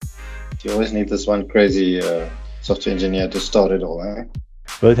You always need this one crazy software engineer to start it all, eh?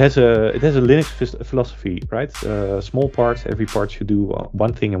 Well, it has a Linux philosophy, right? Small parts, every part should do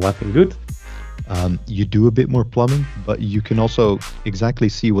one thing and one thing good. You do a bit more plumbing, but you can also exactly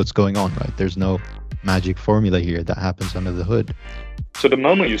see what's going on, right? There's no magic formula here that happens under the hood. So the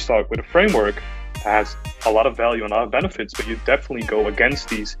moment you start with a framework has a lot of value and a lot of benefits, but you definitely go against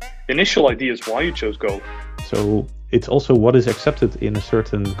these initial ideas why you chose Go. So it's also what is accepted in a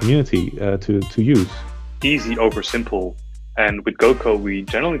certain community to use. Easy over simple. And with Go code, we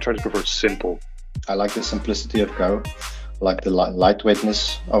generally try to prefer simple. I like the simplicity of Go. I like the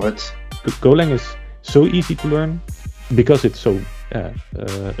lightweightness of it. Golang is so easy to learn because it's so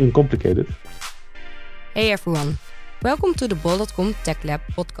uncomplicated. Hey everyone, welcome to the Bol.com Tech Lab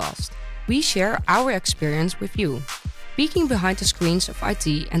podcast. We share our experience with you, peeking behind the screens of IT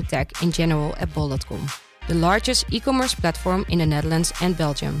and tech in general at Bol.com, the largest e-commerce platform in the Netherlands and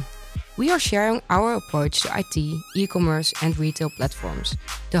Belgium. We are sharing our approach to IT, e-commerce and retail platforms.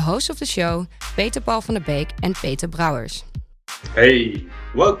 The hosts of the show, Peter Paul van der Beek and Peter Brouwers. Hey,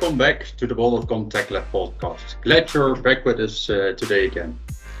 welcome back to the Bol.com Tech Lab podcast. Glad you're back with us today again.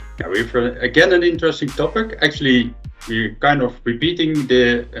 Yeah, we've again an interesting topic. Actually, we're kind of repeating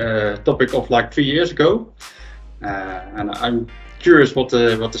the topic of like 3 years ago, and I'm curious what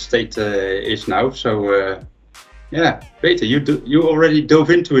the state is now. So, yeah, Peter, you already dove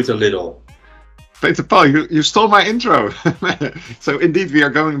into it a little. Peter Paul, you stole my intro. So indeed, we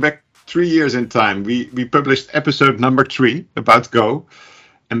are going back 3 years in time. We published episode number 3 about Go,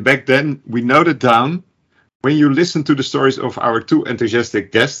 and back then we noted down, when you listen to the stories of our two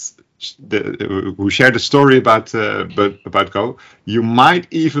enthusiastic guests who shared a story about Go, you might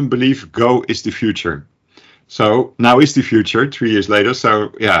even believe Go is the future. So now is the future, 3 years later.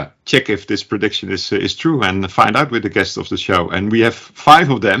 So yeah, check if this prediction is true and find out with the guests of the show. And we have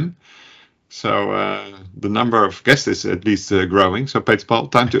 5 of them. So the number of guests is at least growing. So Peter Paul,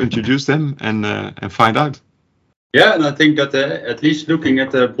 time to introduce them and find out. Yeah, and I think that at least looking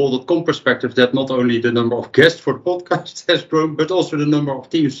at the Bol.com perspective, that not only the number of guests for the podcast has grown, but also the number of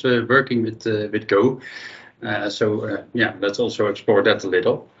teams working with Go. Yeah, let's also explore that a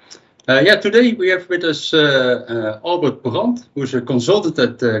little. Today we have with us Albert Brandt, who's a consultant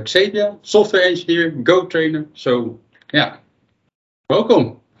at Xebia, software engineer, Go trainer. So yeah,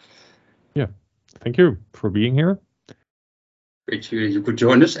 welcome. Yeah, thank you for being here. Great you could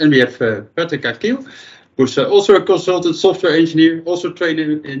join us. And we have Patrick Akiel, who's also a consultant, software engineer, also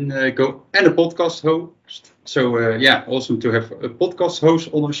trainer in Go, and a podcast host. So awesome to have a podcast host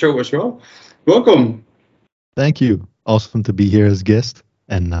on our show as well. Welcome. Thank you. Awesome to be here as guest,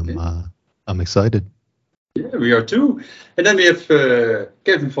 and I'm excited. Yeah, we are too. And then we have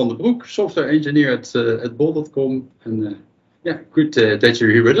Kevin van der Broek, software engineer at Bol.com. And good that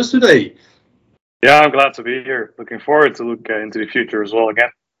you're here with us today. Yeah, I'm glad to be here. Looking forward to look into the future as well again.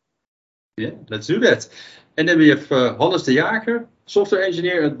 Yeah, let's do that. And then we have Hannes de Jager, software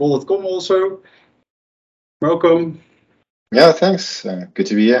engineer at Bol.com also. Welcome. Yeah, thanks. Good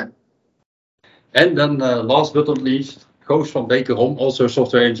to be here. And then last but not least, Koos van Bekerom, also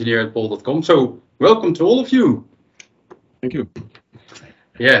software engineer at Bol.com. So welcome to all of you. Thank you.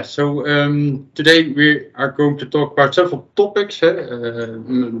 Yeah, so today we are going to talk about several topics.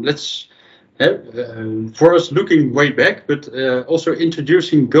 For us looking way back, but also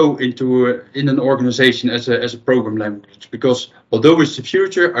introducing Go into in an organization as a program language. Because although it's the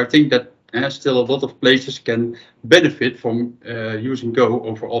future, I think that still a lot of places can benefit from using Go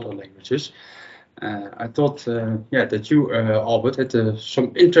over other languages. I thought, that you, Albert, had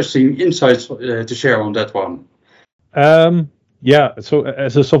some interesting insights to share on that one. So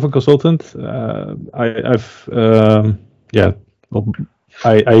as a software consultant, I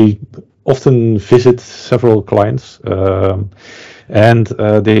often visit several clients, and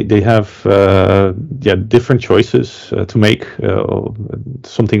they have different choices to make.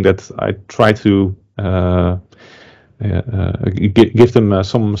 Something that I try to give them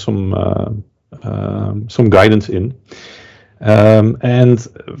some guidance in. And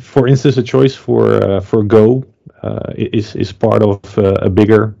for instance, a choice for Go is part of a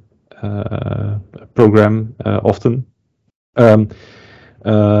bigger program often.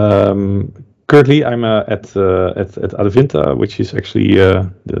 Currently, I'm at Adevinta, which is actually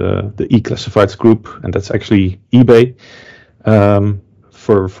the e-classifieds group, and that's actually eBay.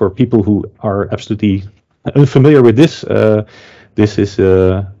 For people who are absolutely unfamiliar with this, this is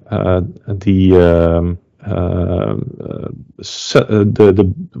the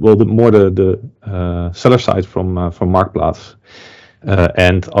seller side from Marktplaats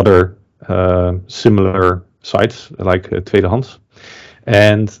and other similar sites like Tweedehands.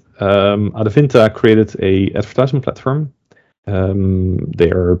 And Adevinta created a advertisement platform.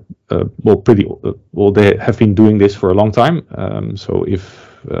 They are they have been doing this for a long time. So if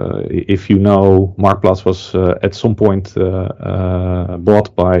you know, Marktplaats was at some point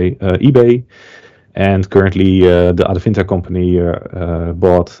bought by eBay, and currently the Adevinta company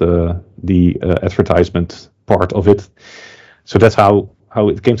bought the advertisement part of it. So that's how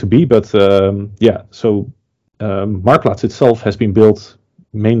it came to be. But so Marktplaats itself has been built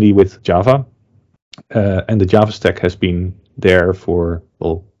mainly with Java, and the Java stack has been there for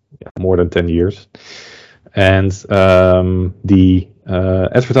more than 10 years. And the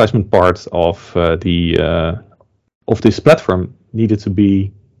advertisement part of this platform needed to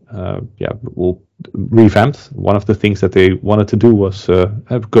be revamped. One of the things that they wanted to do was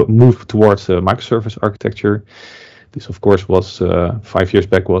move towards microservice architecture. This, of course, was 5 years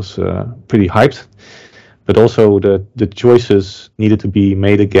back, was pretty hyped, but also the choices needed to be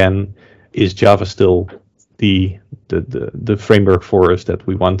made again. Is Java still the framework for us that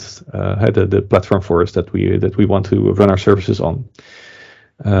we want, the platform for us that we want to run our services on?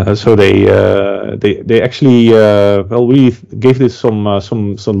 So they actually we gave this some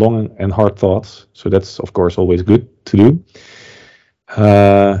long and hard thoughts. So that's of course always good to do.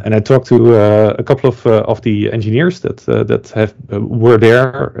 And I talked to a couple of the engineers that were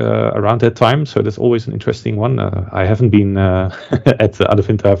there around that time. So that's always an interesting one. I haven't been at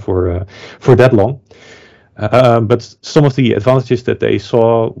Adevinta for that long. But some of the advantages that they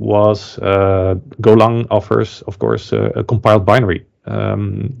saw was Golang offers, of course, a compiled binary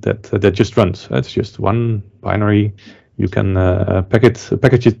that just runs. It's just one binary. You can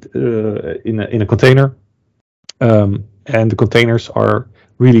package it in a container, and the containers are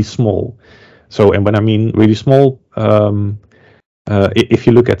really small. So, and when I mean really small, if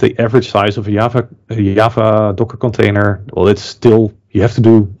you look at the average size of a Java Docker container, well, it's still, you have to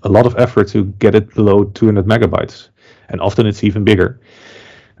do a lot of effort to get it below 200 megabytes, and often it's even bigger.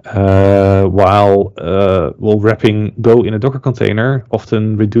 While wrapping Go in a Docker container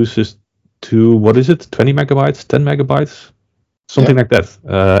often reduces to, what is it, 20 megabytes, 10 megabytes, something like that.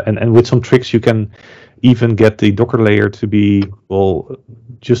 And with some tricks, you can even get the Docker layer to be,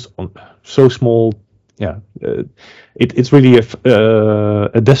 just so small. Yeah, it's really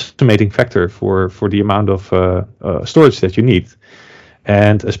a decimating factor for the amount of storage that you need,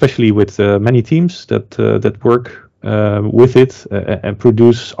 and especially with many teams that work with it and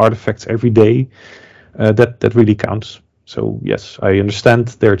produce artifacts every day, that really counts. So yes, I understand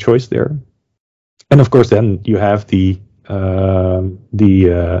their choice there, and of course then you have the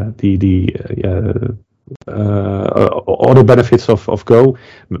other benefits of Go.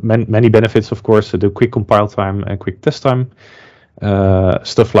 Many benefits, of course, the quick compile time and quick test time.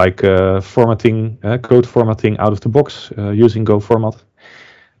 Stuff like formatting, code formatting out of the box using Go format,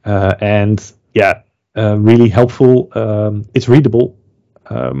 and really helpful. It's readable.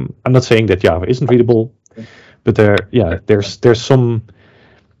 I'm not saying that Java isn't readable, but there's some.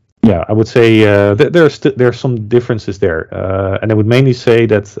 Yeah, I would say there's some differences there, and I would mainly say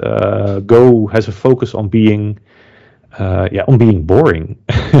that Go has a focus on being boring,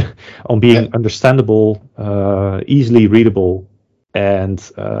 on being understandable, easily readable, and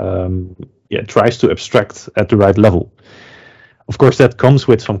tries to abstract at the right level. Of course, that comes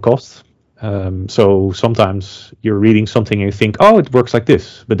with some costs. So sometimes you're reading something and you think, oh, it works like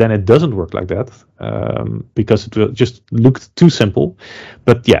this, but then it doesn't work like that because it just looked too simple.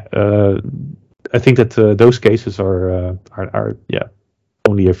 But I think that those cases are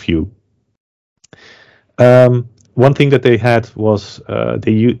only a few. One thing that they had was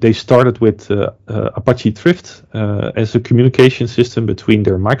they started with Apache Thrift as a communication system between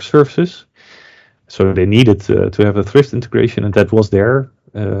their microservices. So they needed to have a Thrift integration, and that was there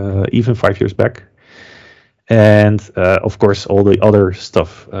even 5 years back. And of course, all the other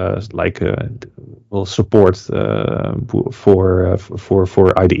stuff like support for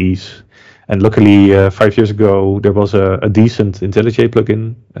IDEs. And luckily, 5 years ago, there was a decent IntelliJ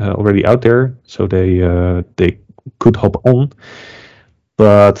plugin already out there, so they could hop on.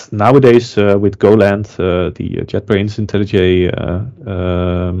 But nowadays, with Golang, the JetBrains IntelliJ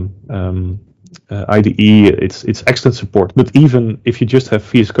IDE, it's excellent support. But even if you just have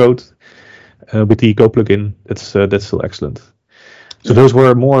VS Code with the Go plugin, that's still excellent. So those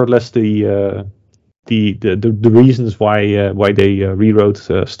were more or less the reasons why they rewrote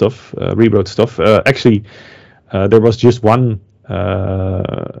stuff. Actually, there was just one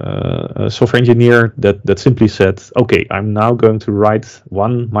software engineer that simply said, okay, I'm now going to write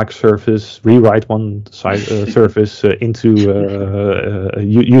one microservice, rewrite one service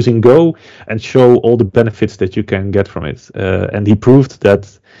using Go and show all the benefits that you can get from it. And he proved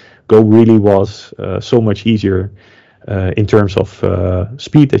that Go really was so much easier in terms of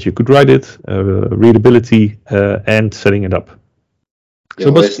speed that you could write it, readability, and setting it up. You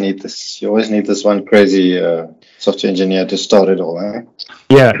always need this. You always need this one crazy software engineer to start it all. Eh?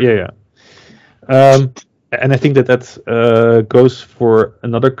 Yeah. And I think that goes for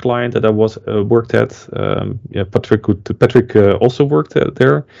another client that I worked at. Patrick also worked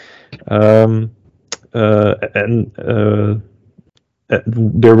there, and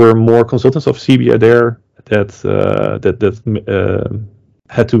there were more consultants of CBI there that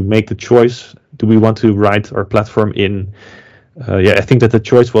had to make the choice: do we want to write our platform in? I think that the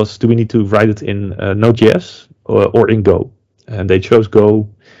choice was: do we need to write it in Node.js or in Go? And they chose Go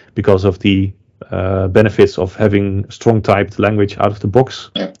because of the benefits of having strong typed language out of the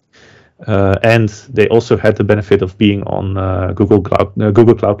box. Yeah. And they also had the benefit of being on Google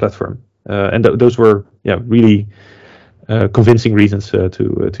Cloud Platform. And those were really convincing reasons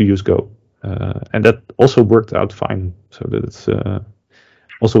to use Go. And that also worked out fine. So that it's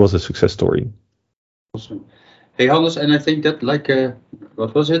also was a success story. Awesome. Hey Hannes, and I think that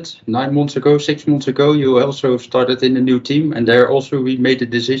what was it, 9 months ago, 6 months ago, you also started in a new team, and there also we made a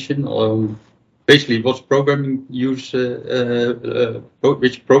decision on basically what programming use,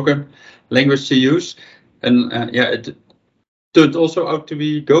 which program language to use, and it turned also out to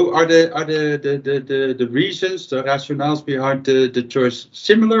be Go. Are the reasons, the rationales behind the choice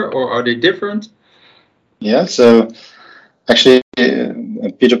similar, or are they different? Yeah, so actually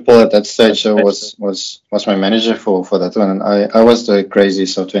Peter Paul at that stage was my manager for that one, and I was the crazy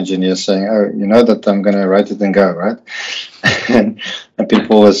software engineer saying, oh, you know that I'm going to write it in Go, right? and Peter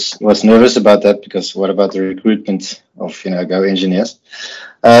Paul was nervous about that, because what about the recruitment of Go engineers?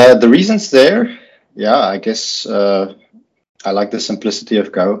 The reasons there, I guess I like the simplicity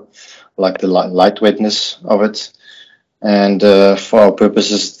of Go, I like the lightweightness of it. And for our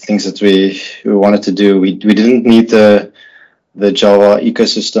purposes, things that we wanted to do, we didn't need the Java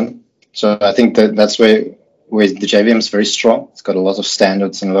ecosystem. So I think that's where the JVM is very strong. It's got a lot of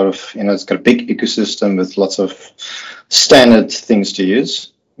standards and a lot of, it's got a big ecosystem with lots of standard things to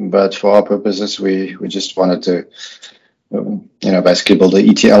use. But for our purposes, we just wanted to, basically build an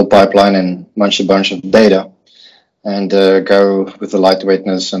ETL pipeline and bunch of data, and go with the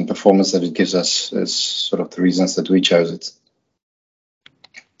lightweightness and performance that it gives us is sort of the reasons that we chose it.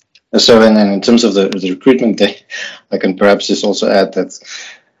 So, and in terms of the recruitment, I can perhaps just also add that,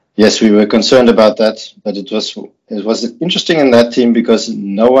 yes, we were concerned about that, but it was interesting in that team because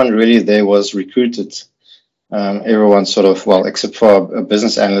no one really there was recruited. Everyone sort of, well, except for a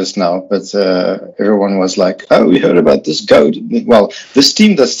business analyst now, but everyone was like, oh, we heard about this Go. Well, this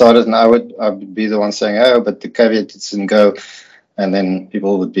team that started, and I would be the one saying, oh, but the caveat it's in Go. And then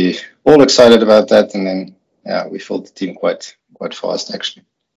people would be all excited about that. And then, we filled the team quite fast, actually.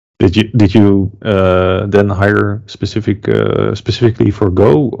 Did you then hire specifically for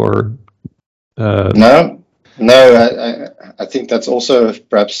Go, or? No, I think that's also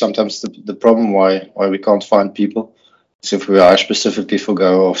perhaps sometimes the problem why we can't find people. So if we are specifically for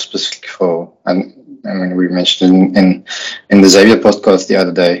Go or specifically for, and I mean we mentioned in the Xavier podcast the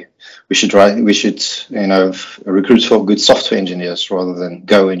other day, we should recruit for good software engineers rather than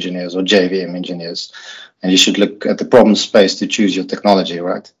Go engineers or JVM engineers, and you should look at the problem space to choose your technology,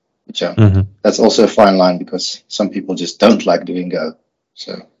 right? Which that's also a fine line, because some people just don't like doing Go.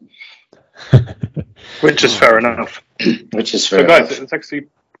 So. Which is fair enough. Which is fair enough. Guys, it's actually,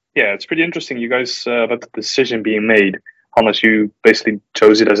 it's pretty interesting. You guys, about the decision being made, Hannes, you basically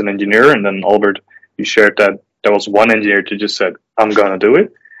chose it as an engineer, and then Albert, you shared that there was one engineer who just said, I'm going to do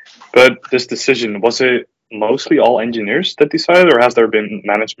it. But this decision, was it mostly all engineers that decided, or has there been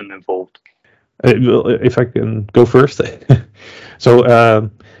management involved? If I can go first. So,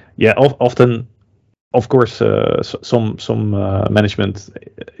 often, of course, some management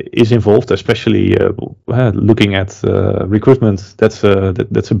is involved, especially looking at recruitment. That's a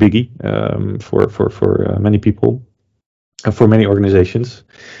biggie for many people and for many organizations.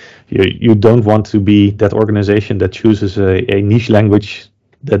 You don't want to be that organization that chooses a niche language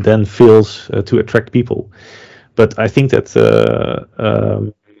that then fails to attract people. But I think that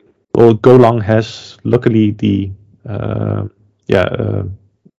Golang has luckily the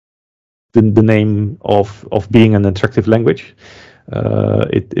name of being an attractive language.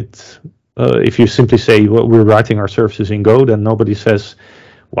 If you simply say, well, we're writing our services in Go, then nobody says,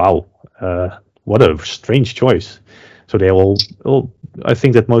 wow, what a strange choice. So they all I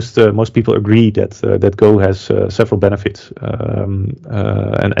think that most people agree that that Go has several benefits, and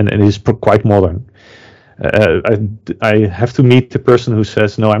it is quite modern. I have to meet the person who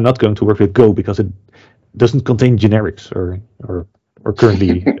says, no, I'm not going to work with Go because it doesn't contain generics, or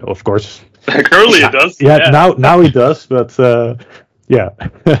currently, of course. Currently it does. Yeah, now it does, but yeah,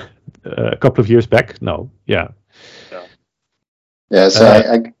 a couple of years back, no. Yeah. Yeah, so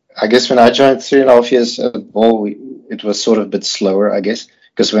I guess when I joined 3.5 years at Ball, it was sort of a bit slower, I guess,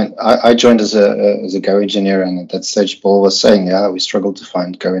 because when I joined as a Go engineer, and at that stage, Ball was saying, yeah, we struggled to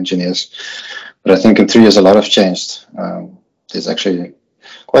find Go engineers. But I think in 3 years, a lot have changed. There's actually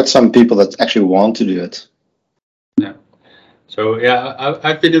quite some people that actually want to do it. Yeah. So yeah,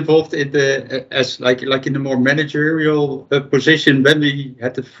 I've been involved in the as like in the more managerial position when we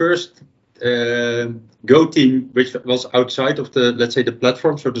had the first Go team, which was outside of the, let's say, the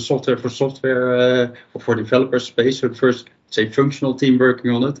platform, so the software for software or for developer space. So the first, say, functional team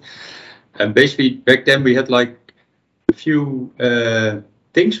working on it. And basically back then we had like a few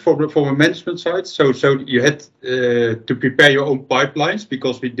things from a management side. So you had to prepare your own pipelines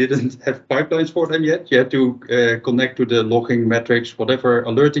because we didn't have pipelines for them yet. You had to connect to the logging metrics, whatever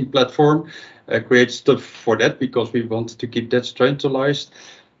alerting platform, create stuff for that because we wanted to keep that centralized.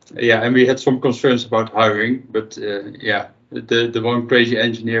 Yeah, and we had some concerns about hiring, but yeah, the one crazy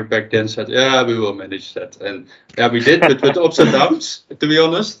engineer back then said, yeah, we will manage that. And yeah, we did, but with ups and downs, to be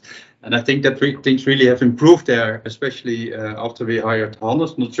honest. And I think that things really have improved there, especially after we hired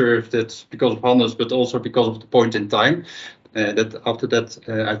Hannes. Not sure if that's because of Hannes, but also because of the point in time. That after that,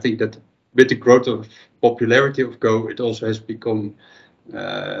 I think that with the growth of popularity of Go, it also has become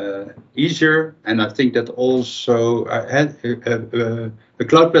easier. And I think that also a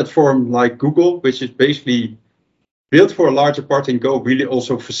cloud platform like Google, which is basically built for a larger part in Go, really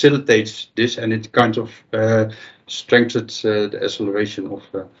also facilitates this, and it kind of strengthens the acceleration of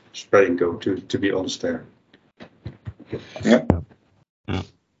spreading Go, to be honest there. Yeah.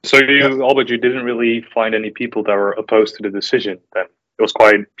 So Albert, you didn't really find any people that were opposed to the decision then? It was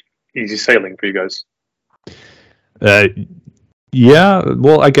quite easy sailing for you guys. Yeah,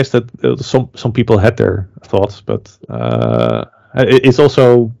 well, I guess that some people had their thoughts, but it's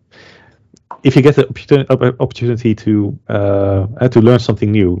also, if you get the opportunity to learn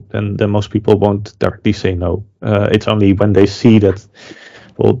something new, then most people won't directly say no. It's only when they see that.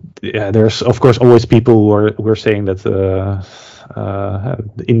 Well, yeah, there's of course always people who are saying that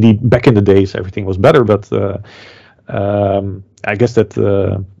back in the days everything was better, but I guess that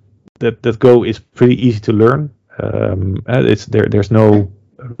that Go is pretty easy to learn. It's there's no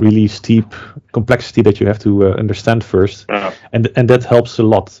really steep complexity that you have to understand first, and that helps a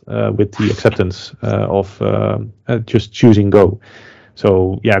lot with the acceptance of just choosing Go.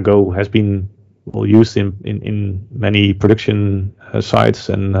 So yeah, Go has been used in many production sites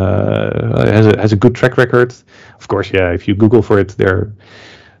and has a good track record. Of course, yeah, if you Google for it, there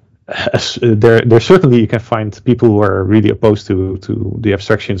certainly you can find people who are really opposed to the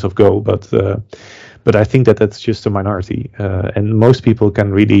abstractions of Go, but I think that that's just a minority, and most people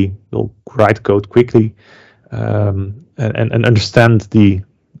can really write code quickly and understand the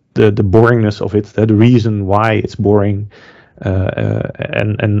boringness of it, the reason why it's boring,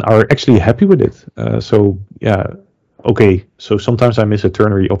 and are actually happy with it. So yeah, okay. So sometimes I miss a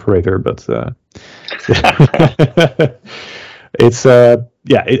ternary operator, but it's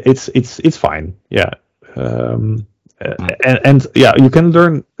yeah, it's fine. Yeah. And yeah, you can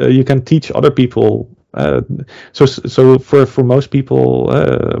learn. You can teach other people. So for most people,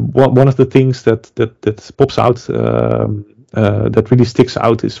 one of the things that pops out that really sticks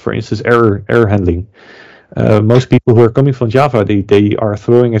out is, for instance, error handling. Most people who are coming from Java, they are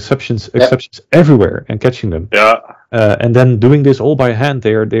throwing exceptions everywhere and catching them. Yeah. And then doing this all by hand,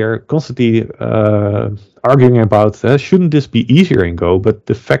 they're constantly arguing about shouldn't this be easier in Go? But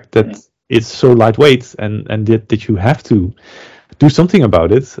the fact that it's so lightweight and that you have to do something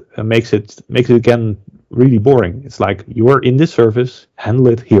about it makes it again really boring. It's like, you are in this service, handle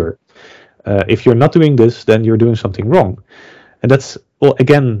it here. If you're not doing this, then you're doing something wrong. And that's, well,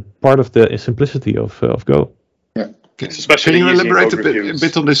 again, part of the simplicity of Go. Yeah. Can you elaborate a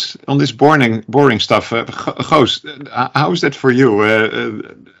bit on this boring stuff, Goos? How is that for you?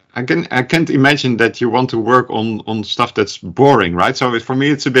 I can't imagine that you want to work on stuff that's boring, right? So for me,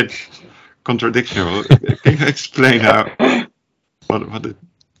 it's a bit contradictory. Can you explain what it?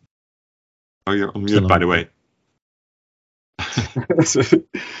 Oh, you're on mute, by the way.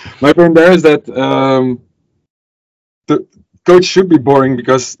 My point there is that the code should be boring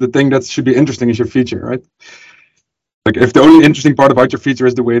because the thing that should be interesting is your feature, right? Like, if the only interesting part about your feature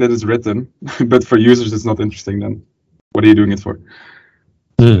is the way that it's written, but for users it's not interesting, then what are you doing it for?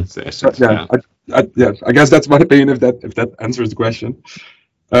 That's the essence, Yeah, I guess that's my opinion if that answers the question.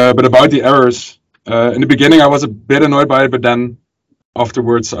 But about the errors, in the beginning I was a bit annoyed by it, but then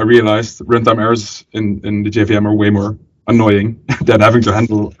afterwards I realized runtime errors in the JVM are way more annoying than having to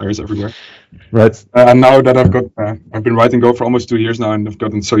handle errors everywhere. Right. And now that I've been writing Go for almost 2 years now, and I've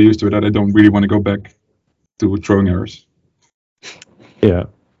gotten so used to it that I don't really want to go back to throwing errors. Yeah.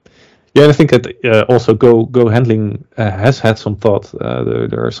 Yeah, I think that also Go handling has had some thought.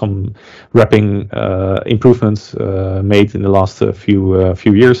 There are some wrapping improvements made in the last few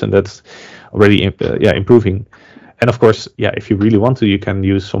years, and that's already improving. And of course, if you really want to, you can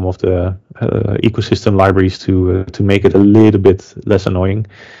use some of the ecosystem libraries to make it a little bit less annoying.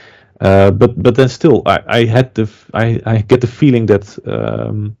 But then still, I get the feeling that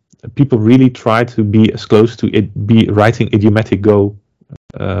people really try to be as close to it, be writing idiomatic Go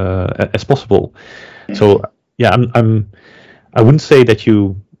as possible. So I wouldn't say that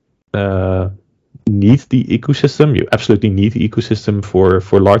you need the ecosystem. You absolutely need the ecosystem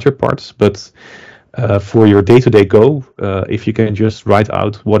for larger parts, but for your day-to-day Go, if you can just write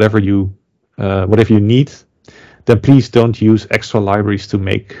out whatever you need, then please don't use extra libraries to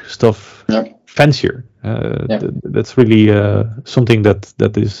make stuff fancier. That's really something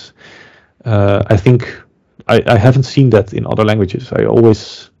that is. I think I haven't seen that in other languages.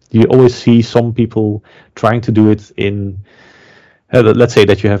 You always see some people trying to do it in. Let's say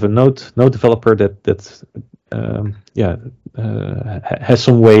that you have a Node developer that has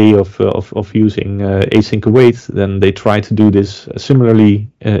some way of using async await. Then they try to do this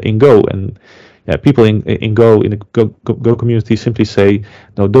similarly in Go, and people in Go in the Go community simply say,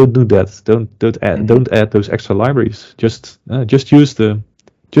 no, don't do that. Don't add those extra libraries. Just use the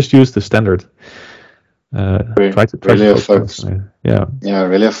standard. Try really to focus. Yeah,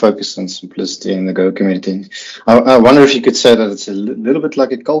 really focused on simplicity in the Go community. I wonder if you could say that it's a little bit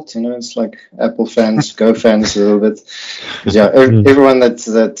like a cult. It's like Apple fans, Go fans, a little bit. But everyone that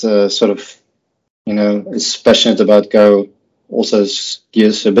sort of is passionate about Go also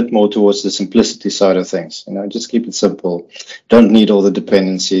gears a bit more towards the simplicity side of things. Just keep it simple. Don't need all the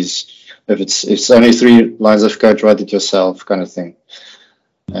dependencies. If it's only 3 lines of code, write it yourself, kind of thing.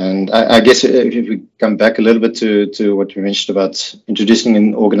 And I guess if we come back a little bit to what we mentioned about introducing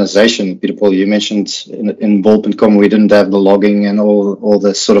an organization, Peter Paul, you mentioned in Bol.com we didn't have the logging and all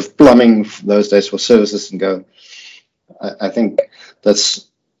the sort of plumbing those days for services and Go. I think that's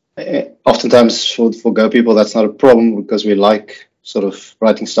oftentimes for Go people that's not a problem because we like sort of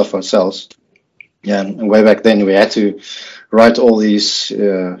writing stuff ourselves. And way back then we had to write all these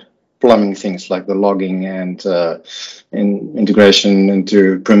plumbing things like the logging and integration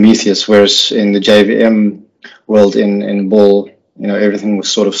into Prometheus, whereas in the JVM world in Bol, everything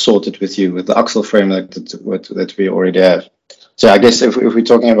was sort of sorted with the Axel framework that we already have. So I guess if we're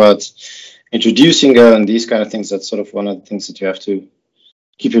talking about introducing Go and these kind of things, that's sort of one of the things that you have to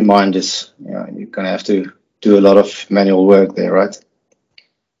keep in mind is you're going to have to do a lot of manual work there, right?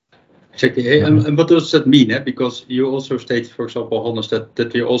 Exactly. And what does that mean? Because you also stated, for example, Hannes,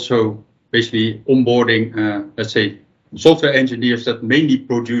 that we're also basically onboarding, let's say, software engineers that mainly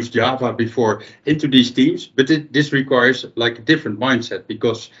produce Java before into these teams. But this requires like a different mindset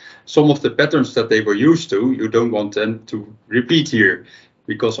because some of the patterns that they were used to, you don't want them to repeat here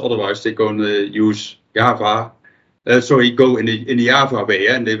because otherwise they're going to use Java. Go in the Java way,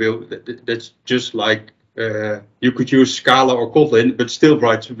 and they will. That's just like. You could use Scala or Kotlin, but still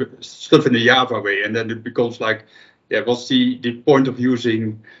write stuff in the Java way, and then it becomes like, what's the point of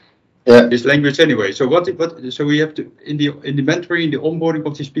using this language anyway? So so we have to in the mentoring, in the onboarding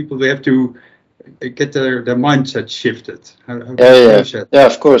of these people, we have to get their mindset shifted. Yeah,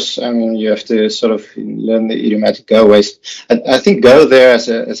 of course. I mean, you have to sort of learn the idiomatic Go ways. I think Go there as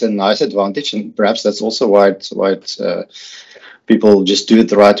a nice advantage, and perhaps that's also why people just do it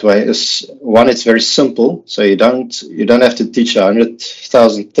the right way. Is one, it's very simple, so you don't have to teach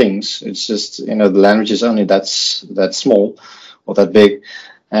 100,000 things. It's just the language is only that small or that big.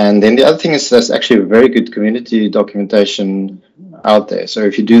 And then the other thing is there's actually a very good community documentation out there. So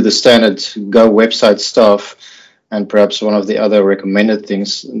if you do the standard Go website stuff and perhaps one of the other recommended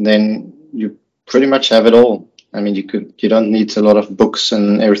things, then you pretty much have it all. I mean, you don't need a lot of books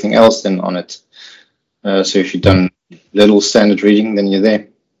and everything else then on it. So if you've done little standard reading, then you're there.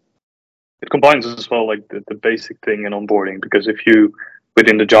 It combines as well like the basic thing in onboarding, because if you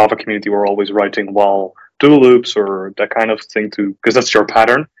within the Java community were always writing while do loops or that kind of thing because that's your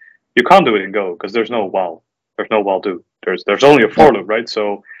pattern, you can't do it in Go because there's no while do. There's only a for loop, right?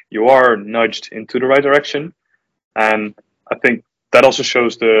 So you are nudged into the right direction, and I think that also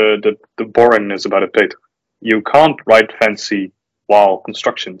shows the boringness about it, Peter. You can't write fancy while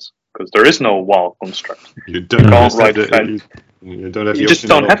constructions, because there is no while construct. You don't can't have write you don't have You the just option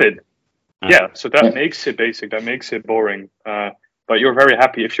don't at have all. it. Yeah, so that makes it basic. That makes it boring. But you're very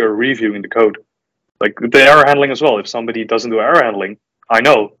happy if you're reviewing the code. Like the error handling as well. If somebody doesn't do error handling, I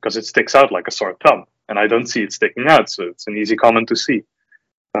know because it sticks out like a sore thumb, and I don't see it sticking out, so it's an easy comment to see.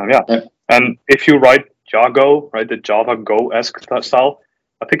 Yeah. And if you write Jago, right, the Java Go-esque style,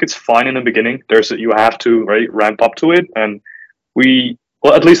 I think it's fine in the beginning. You have to ramp up to it, and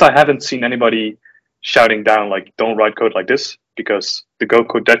at least I haven't seen anybody shouting down like, "Don't write code like this," because the Go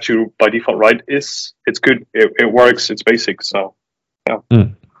code that you by default write it's good, it works, it's basic. So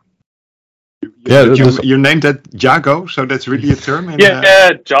You named that Jago, so that's really a term.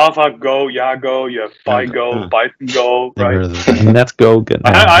 Java Go, Jago, you have PyGo, Python Go, Never right? heard of that. Let's go get.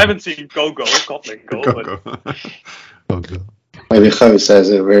 I haven't seen Go, Kotlin Go, but Go. Okay. Maybe Go says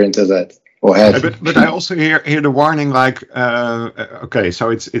we're into that. Or had. But I also hear the warning like, okay, so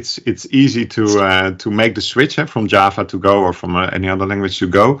it's easy to make the switch from Java to Go or from any other language to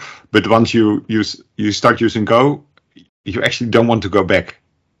Go. But once you start using Go, you actually don't want to go back,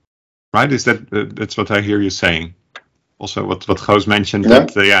 right? Is that's what I hear you saying? Also, what Goos mentioned,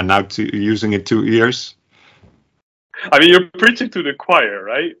 that now using it 2 years. I mean, you're preaching to the choir,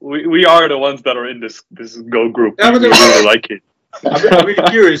 right? We are the ones that are in this Go group. Yeah, we really like it. I'm really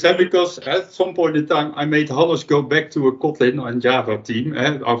curious, because at some point in time I made Hannes go back to a Kotlin and Java team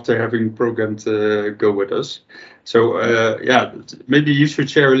after having programmed Go with us. So maybe you should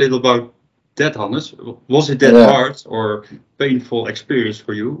share a little about that, Hannes. Was it that hard or painful experience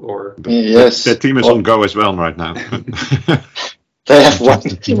for you? Or yes, that team is on Go as well right now. They have one.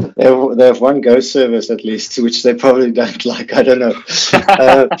 They have one Go service at least, which they probably don't like. I don't know.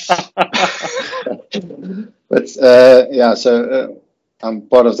 But so I'm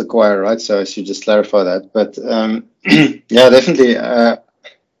part of the choir, right? So I should just clarify that. But definitely.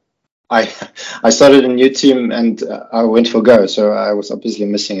 I started a new team and I went for Go, so I was obviously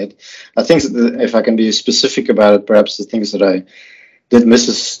missing it. I think if I can be specific about it, perhaps the things that I did miss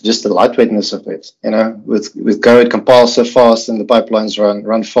is just the lightweightness of it. With Go, it compiles so fast and the pipelines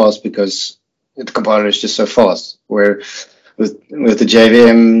run fast because the compiler is just so fast. Where with the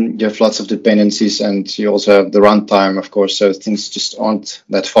JVM, you have lots of dependencies and you also have the runtime, of course, so things just aren't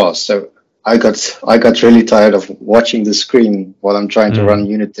that fast. So I got really tired of watching the screen while I'm trying to run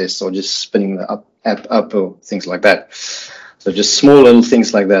unit tests or just spinning the app up or things like that. So just small little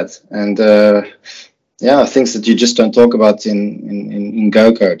things like that. And things that you just don't talk about in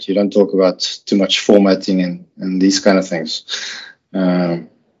Go code. You don't talk about too much formatting and these kind of things. Or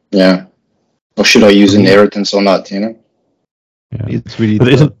should I use inheritance or not, Yeah. It's really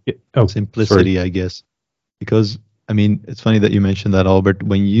simplicity, I guess. Because, I mean, it's funny that you mentioned that, Albert.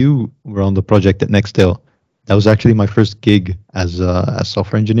 When you were on the project at Nextel, that was actually my first gig as a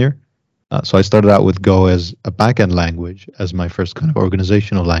software engineer. So I started out with Go as a backend language, as my first kind of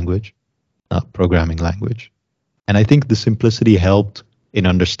organizational language, programming language. And I think the simplicity helped in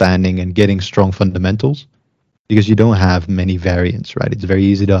understanding and getting strong fundamentals because you don't have many variants, right? It's very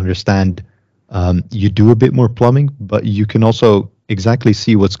easy to understand. You do a bit more plumbing, but you can also exactly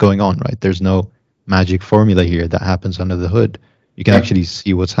see what's going on, right? There's no magic formula here that happens under the hood. You can actually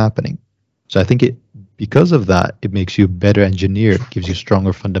see what's happening. So I think because of that, it makes you a better engineer, it gives you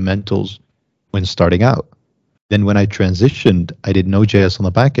stronger fundamentals when starting out. Then when I transitioned, I did Node.js on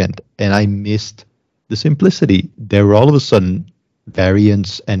the back end, and I missed the simplicity. There were all of a sudden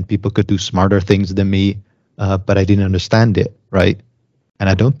variants, and people could do smarter things than me, but I didn't understand it, right? And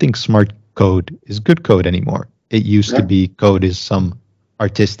I don't think smart code is good code anymore. It used to be code is some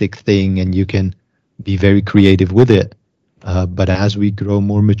artistic thing, and you can be very creative with it. But as we grow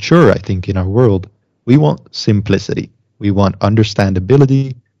more mature, I think in our world, we want simplicity. We want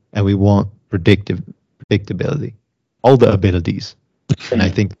understandability, and we want predictability, all the abilities. And I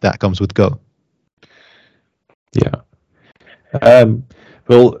think that comes with Go. Yeah.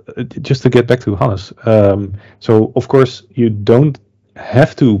 Just to get back to Hannes. So, of course, you don't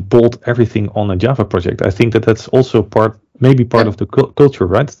have to bolt everything on a Java project. I think that's also maybe part of the culture,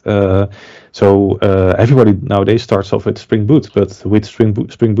 right? So everybody nowadays starts off with Spring Boot, but with Spring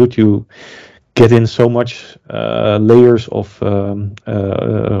Boot you get in so much layers of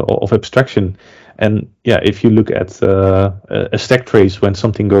abstraction. And if you look at a stack trace when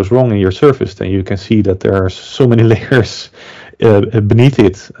something goes wrong in your service, then you can see that there are so many layers beneath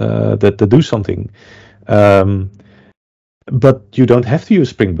it that do something. But you don't have to use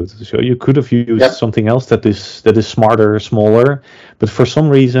Spring Boot. So you could have used something else that is smarter, smaller, but for some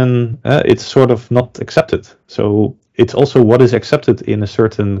reason it's sort of not accepted. So it's also what is accepted in a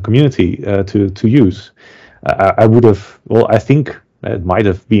certain community to use. I would have. Well, I think it might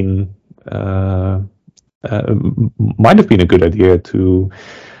have been a good idea to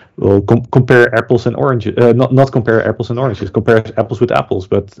compare apples and oranges. Not compare apples and oranges. Compare apples with apples.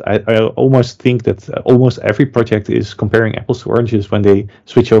 But I almost think that almost every project is comparing apples to oranges when they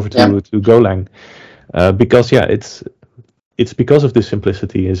switch over to Golang, because it's because of this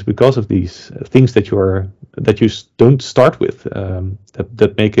simplicity. It's because of these things that you don't start with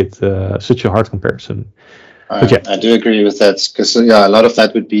that make it such a hard comparison. I do agree with that, because a lot of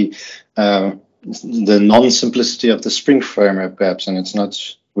that would be the non-simplicity of the Spring framework, perhaps, and it's not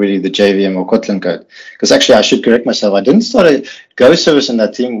really the JVM or Kotlin code. Because actually, I should correct myself. I didn't start a Go service in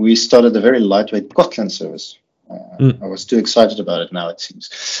that team. We started a very lightweight Kotlin service. I was too excited about it now, it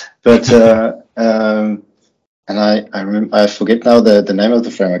seems. But and I remember, I forget now the name of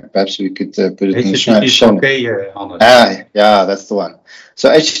the framework. Perhaps we could put it in the show. Yeah, that's the one. So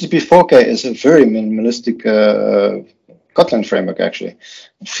HTTP 4K is a very minimalistic Kotlin framework, actually.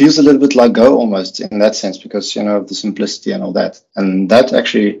 It feels a little bit like Go almost in that sense, because of the simplicity and all that. And that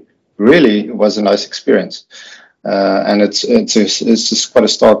actually really was a nice experience. And it's just quite a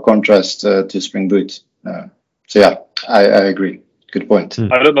stark contrast to Spring Boot. So yeah, I agree. Good point.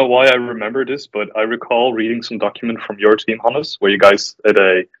 I don't know why I remember this, but I recall reading some document from your team, Hannes, where you guys had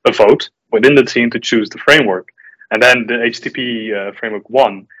a vote within the team to choose the framework. And then the HTTP framework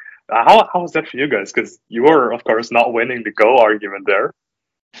won. How was that for you guys? Because you were, of course, not winning the Go argument there.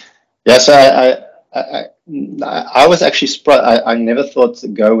 Yes, I was actually surprised. I never thought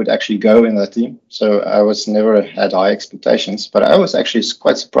Go would actually go in that team. So I was never had high expectations. But I was actually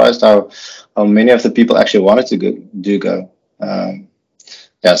quite surprised how many of the people actually wanted to do Go.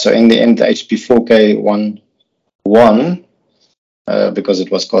 So in the end, the HTTP 4K won because it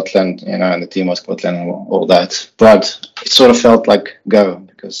was Kotlin, and the team was Kotlin and all that. But it sort of felt like Go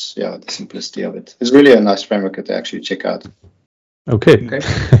because, the simplicity of it. It's really a nice framework to actually check out. Okay.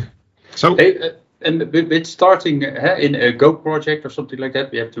 So, and with starting in a Go project or something like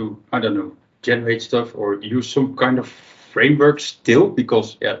that, we have to, I don't know, generate stuff or use some kind of framework still,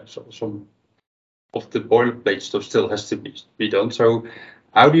 because some of the boilerplate stuff still has to be done. So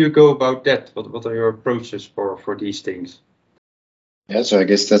how do you go about that? What are your approaches for these things? Yeah, so I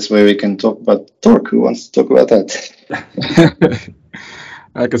guess that's where we can talk about Torque. Who wants to talk about that?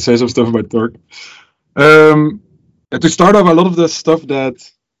 I could say some stuff about Torque. To start off, a lot of the stuff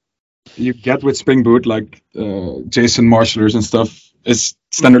that you get with Spring Boot, like JSON marshallers and stuff, is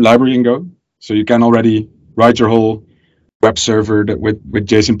standard library in Go. So you can already write your whole web server with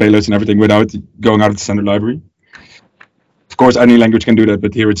JSON payloads and everything without going out of the standard library. Of course, any language can do that,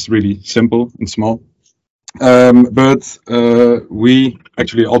 but here it's really simple and small. But we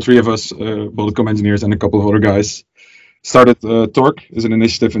actually, all three of us, Bol.com engineers and a couple of other guys, started Torque as an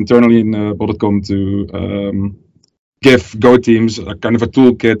initiative internally in Bol.com to give Go teams a kind of a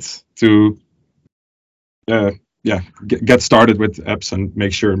toolkit to get started with apps and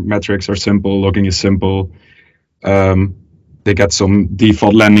make sure metrics are simple, logging is simple. They get some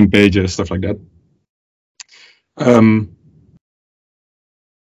default landing pages, stuff like that.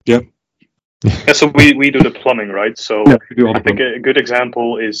 So we do the plumbing, right? So I think a good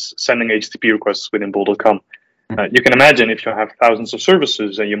example is sending HTTP requests within Bol.com. You can imagine if you have thousands of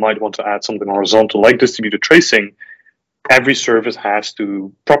services and you might want to add something horizontal like distributed tracing, every service has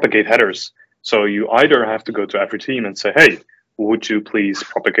to propagate headers. So you either have to go to every team and say, hey, would you please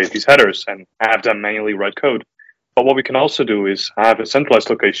propagate these headers, and have them manually write code. But what we can also do is have a centralized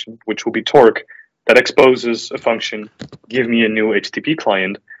location, which will be Torque, that exposes a function, give me a new HTTP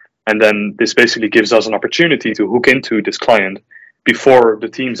client, and then this basically gives us an opportunity to hook into this client before the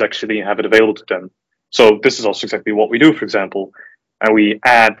teams actually have it available to them. So this is also exactly what we do, for example. And we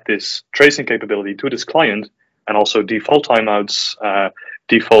add this tracing capability to this client, and also default timeouts,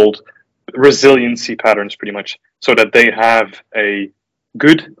 default resiliency patterns, pretty much, so that they have a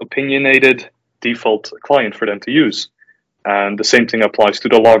good opinionated default client for them to use. And the same thing applies to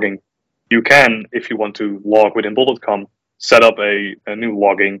the logging. You can, if you want to log within Bol.com, set up a new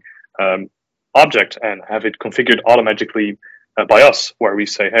logging object and have it configured automatically by us, where we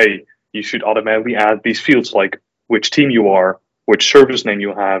say, hey, you should automatically add these fields like which team you are, which service name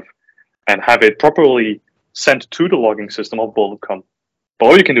you and have it properly sent to the logging system of Bol.com.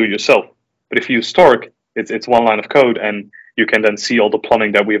 Or you can do it yourself. But if you use Torque, it's one line of code, and you can then see all the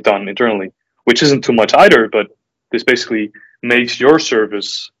plumbing that we have done internally, which isn't too much either, but this basically makes your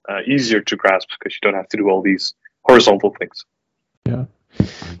service easier to grasp because you don't have to do all these horizontal things.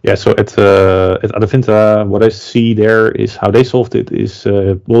 Yeah. So at Adavinta, what I see there is how they solved it is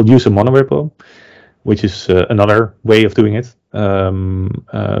we'll use a monorepo, which is another way of doing it.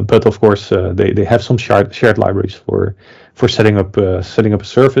 But of course, they have some shared libraries for setting up a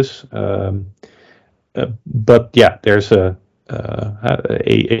service. But yeah, there's a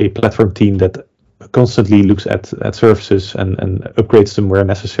platform team that constantly looks at services and upgrades them where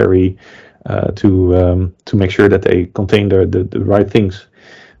necessary to make sure that they contain the right things.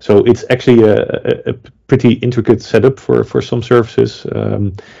 So it's actually a pretty intricate setup for some services.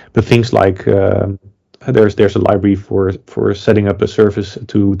 But things like there's a library for setting up a service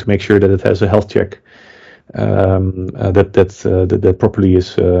to make sure that it has a health check that properly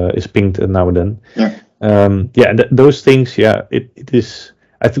is pinged now and then. And those things. Yeah, it is.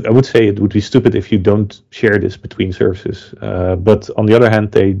 I would say it would be stupid if you don't share this between services. But on the other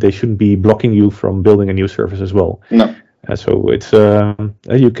hand, they shouldn't be blocking you from building a new service as well. No. So it's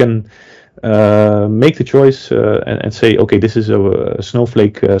you can make the choice and say, okay, this is a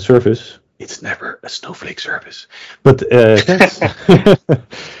Snowflake service. It's never a Snowflake service, but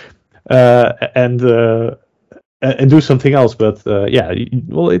and do something else. But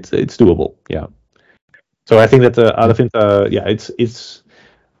it's doable. Yeah. So I think that Adavinta, it's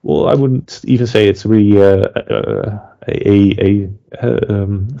well, I wouldn't even say it's really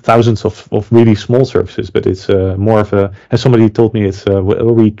thousands of really small services, but it's more of a. As somebody told me, it's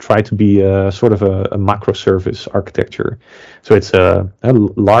we try to be sort of a macro service architecture. So it's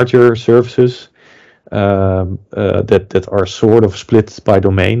larger services that are sort of split by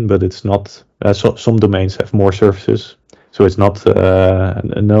domain, but it's not. Some domains have more services, so it's not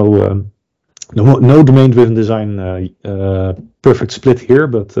no domain-driven design perfect split here,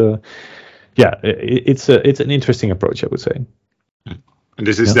 but it's an interesting approach, I would say. And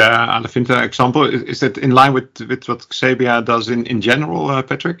this is the Adavinta example. Is that in line with what Xebia does in general,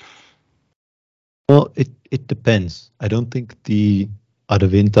 Patrick? Well, it depends. I don't think the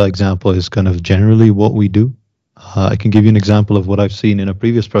Adavinta example is kind of generally what we do. I can give you an example of what I've seen in a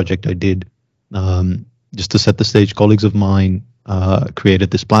previous project I did. Just to set the stage, colleagues of mine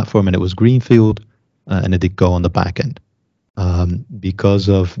created this platform, and it was greenfield, and it did go on the back end. Because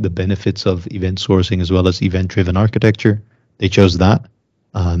of the benefits of event sourcing as well as event-driven architecture, they chose that,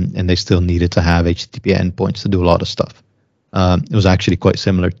 and they still needed to have HTTP endpoints to do a lot of stuff. It was actually quite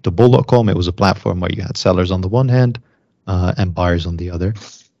similar to Bol.com. It was a platform where you had sellers on the one hand and buyers on the other,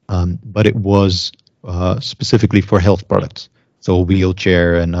 but it was specifically for health products, so a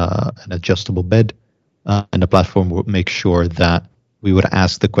wheelchair and an adjustable bed. And the platform would make sure that we would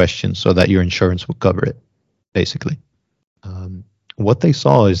ask the question so that your insurance would cover it, basically. What they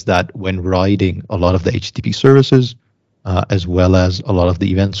saw is that when writing a lot of the HTTP services, as well as a lot of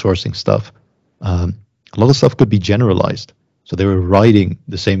the event sourcing stuff, a lot of stuff could be generalized. So they were writing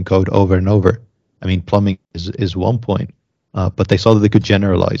the same code over and over. I mean, plumbing is one point, but they saw that they could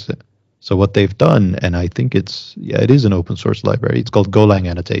generalize it. So what they've done, and I think it is an open source library, it's called Golang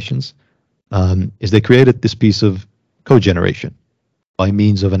annotations, is they created this piece of code generation by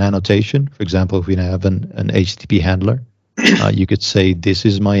means of an annotation. For example, if we have an HTTP handler, you could say, this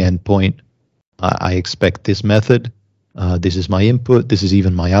is my endpoint, I expect this method, this is my input, this is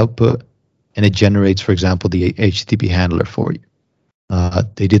even my output, and it generates, for example, the HTTP handler for you.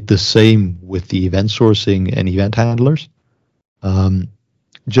 They did the same with the event sourcing and event handlers,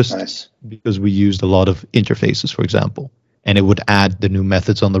 nice. Because we used a lot of interfaces, for example, and it would add the new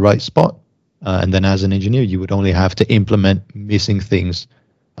methods on the right spot. And then as an engineer, you would only have to implement missing things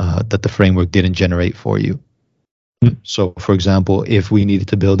that the framework didn't generate for you. So, for example, if we needed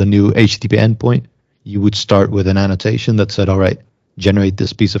to build a new HTTP endpoint, you would start with an annotation that said, all right, generate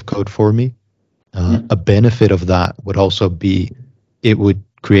this piece of code for me. A benefit of that would also be it would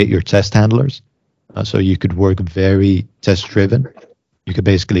create your test handlers. So you could work very test-driven. You could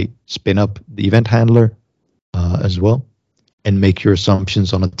basically spin up the event handler as well and make your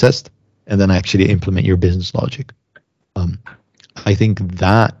assumptions on a test, and then actually implement your business logic. I think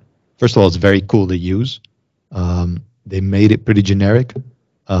that, first of all, it's very cool to use. They made it pretty generic.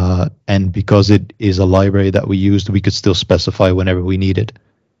 And because it is a library that we used, we could still specify whenever we needed,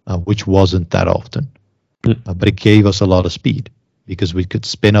 which wasn't that often. But it gave us a lot of speed because we could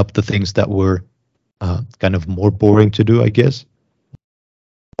spin up the things that were kind of more boring to do, I guess,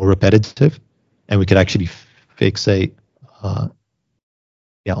 or repetitive, and we could actually fixate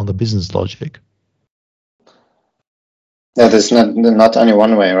on the business logic. Yeah, there's not only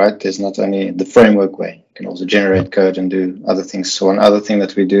one way, right? There's not only the framework way. You can also generate code and do other things. So one other thing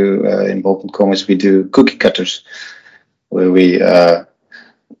that we do in Bol.com is we do cookie cutters, where we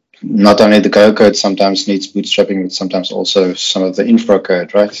not only the code sometimes needs bootstrapping, but sometimes also some of the infra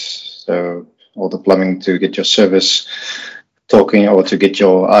code, right? So all the plumbing to get your service talking, or to get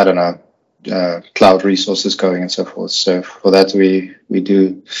your, I don't know, cloud resources going and so forth. So for that, we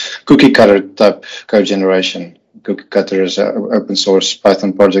do cookie cutter type code generation. Cookie cutter is an open source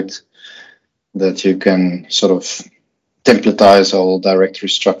Python project that you can sort of templatize all directory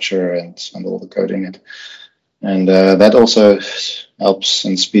structure and all the code in it. And that also helps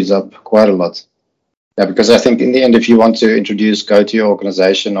and speeds up quite a lot. Yeah, because I think in the end, if you want to introduce Go to your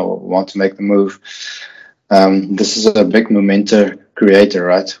organization or want to make the move, this is a big momentum creator,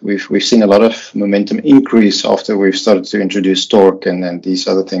 right? We've seen a lot of momentum increase after we've started to introduce Torque and these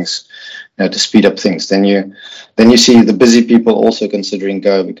other things, to speed up things. Then you see the busy people also considering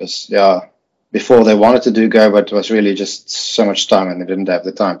Go, because before they wanted to do Go, but it was really just so much time and they didn't have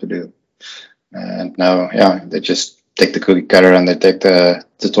the time to do. And now, they just take the cookie cutter and they take the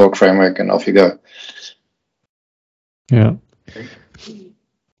Torque framework and off you go. Yeah.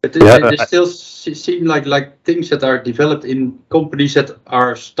 But they still seem like things that are developed in companies that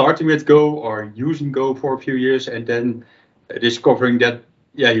are starting with Go or using Go for a few years and then discovering that,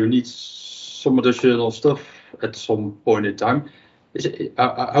 you need some additional stuff at some point in time.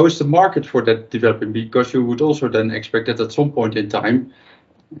 How is the market for that developing? Because you would also then expect that at some point in time,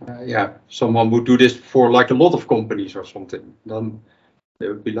 someone would do this for like a lot of companies or something. Then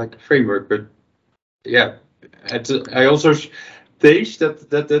there would be like a framework. But I also taste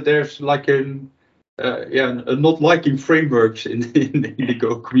that there's like a not liking frameworks in the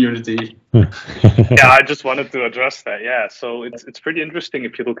Go community. I just wanted to address that. Yeah, so it's pretty interesting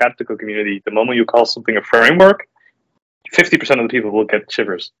if you look at the Go community. The moment you call something a framework, 50% of the people will get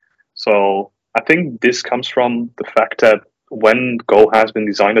shivers. So I think this comes from the fact that when Go has been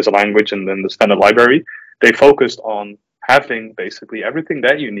designed as a language and then the standard library, they focused on having basically everything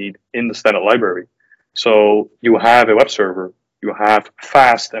that you need in the standard library. So you have a web server, you have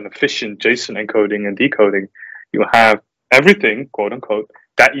fast and efficient JSON encoding and decoding, you have everything, quote unquote,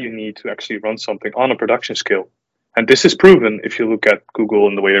 that you need to actually run something on a production scale. And this is proven if you look at Google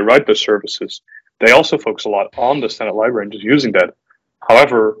and the way they write their services. They also focus a lot on the standard library and just using that.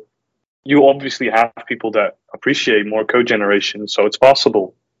 However, you obviously have people that appreciate more code generation, so it's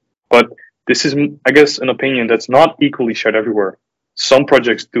possible. But this is, I guess, an opinion that's not equally shared everywhere. Some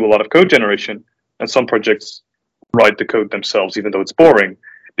projects do a lot of code generation, and some projects write the code themselves, even though it's boring,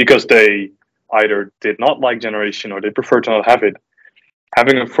 because they either did not like generation or they prefer to not have it.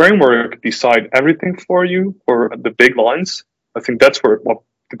 Having a framework decide everything for you, or the big lines, I think that's what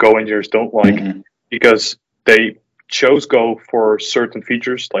the Go engineers don't like, because they chose Go for certain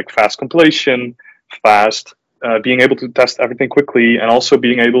features like fast compilation, fast being able to test everything quickly, and also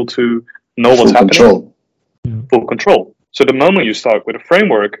being able to know what's happening. Full control. So the moment you start with a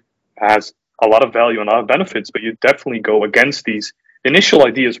framework, it has a lot of value and a lot of benefits, but you definitely go against these initial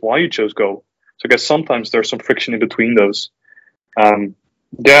ideas why you chose Go. So I guess sometimes there's some friction in between those. I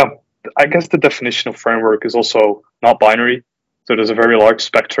guess the definition of framework is also not binary. So there's a very large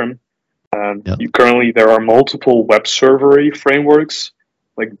spectrum. Currently, there are multiple web server frameworks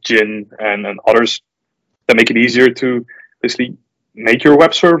like Gin and others that make it easier to basically make your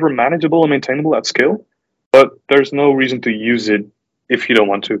web server manageable and maintainable at scale. But there's no reason to use it if you don't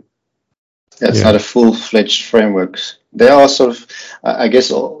want to. It's not a full-fledged framework. There are sort of, I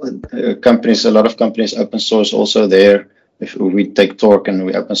guess, companies, a lot of companies open source also there. If we take Torque and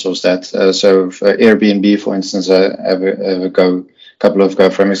we open source that, so for Airbnb, for instance, have a couple of Go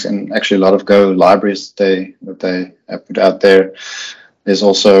frameworks and actually a lot of Go libraries that they have put out there. There's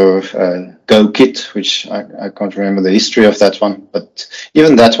also Go Kit, which I can't remember the history of that one, but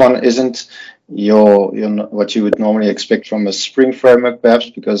even that one isn't what you would normally expect from a Spring framework, perhaps,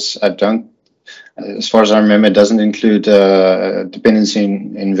 because as far as I remember, it doesn't include dependency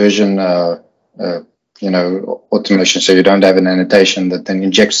in version automation, so you don't have an annotation that then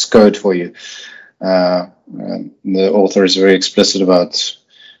injects code for you. The author is very explicit about,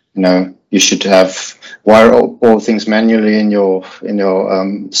 you should wire all things manually in your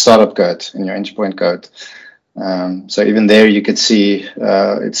startup code, in your endpoint code. So even there, you could see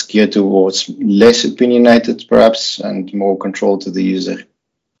it's geared towards less opinionated, perhaps, and more control to the user.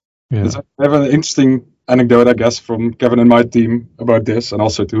 Yeah. I have an interesting anecdote, I guess, from Kevin and my team about this, and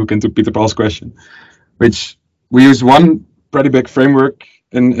also to hook into Peter Paul's question, which we use one pretty big framework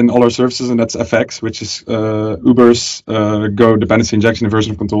in all our services, and that's FX, which is Uber's Go dependency injection and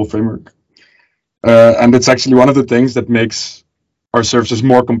version control framework. And it's actually one of the things that makes our services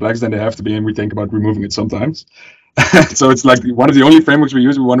more complex than they have to be, and we think about removing it sometimes. So it's like one of the only frameworks we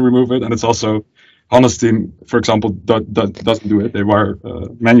use, we want to remove it, and it's also Hannes' team, for example, doesn't do it. They wire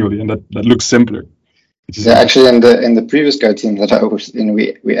manually, and that looks simpler. Actually, in the previous Go team that I was in,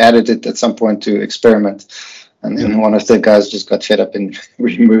 we added it at some point to experiment. And then one of the guys just got fed up and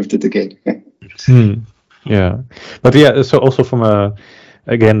removed it again. Yeah, but yeah. So also from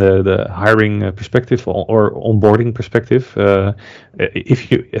again the hiring perspective or onboarding perspective,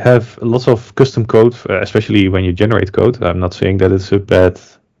 if you have lots of custom code, especially when you generate code, I'm not saying that it's a bad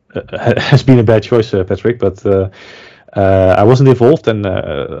has been a bad choice, Patrick, but I wasn't involved, and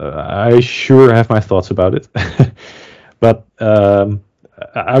I sure have my thoughts about it. But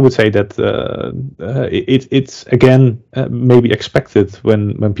I would say that it's again maybe expected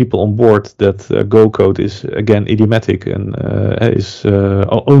when people on board that Go code is again idiomatic and is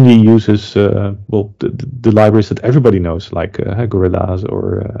only uses the libraries that everybody knows, like Gorillas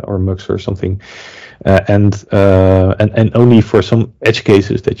or Mux or something, and only for some edge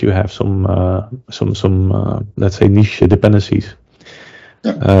cases that you have some let's say niche dependencies.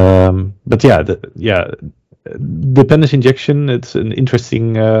 But yeah, dependency injection, it's an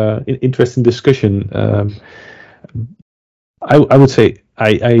interesting discussion. I would say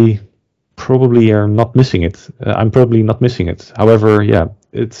I probably are not missing it. I'm probably not missing it. However, yeah,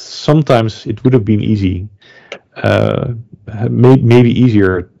 it's sometimes it would have been easy, maybe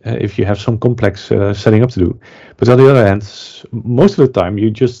easier if you have some complex setting up to do. But on the other hand, most of the time you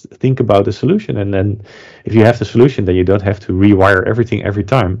just think about the solution, and then if you have the solution, then you don't have to rewire everything every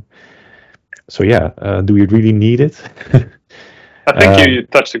time. So yeah, do we really need it? I think you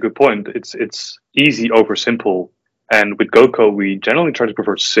touched a good point. It's easy over simple, and with GoCo we generally try to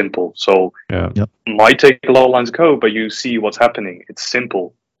prefer simple. So might take a lot of lines of code, but you see what's happening. It's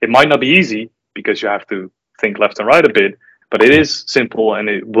simple. It might not be easy because you have to think left and right a bit, but it is simple, and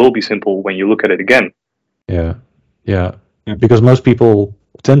it will be simple when you look at it again. Yeah. Because most people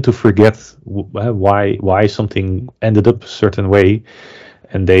tend to forget why something ended up a certain way.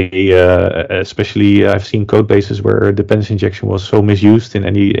 And they, especially, I've seen code bases where dependency injection was so misused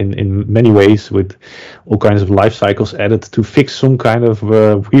in many ways, with all kinds of life cycles added to fix some kind of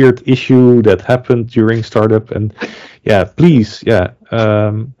weird issue that happened during startup. And please,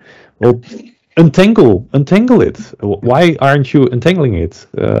 untangle it. Why aren't you untangling it?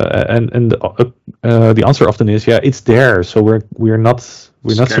 And the answer often is, it's there, so we're not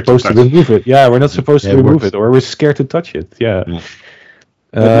supposed to remove it. Yeah, we're not supposed to remove it, or we're scared to touch it. Yeah.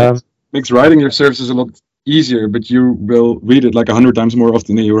 Makes writing your services a lot easier, but you will read it like 100 times more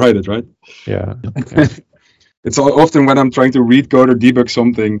often than you write it, right? Yeah. It's often when I'm trying to read code or debug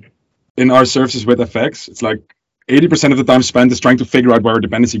something in our services with FX, it's like 80% of the time spent is trying to figure out where a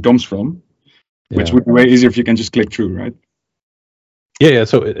dependency comes from, which would be way easier if you can just click through, right? Yeah.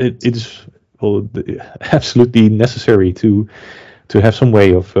 So it's absolutely necessary to have some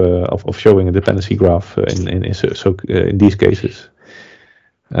way of showing a dependency graph in these cases.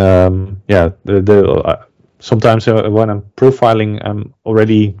 Sometimes when I'm profiling, I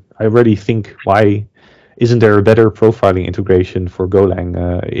already think, why isn't there a better profiling integration for Golang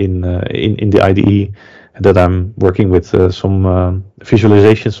in the IDE, that I'm working with some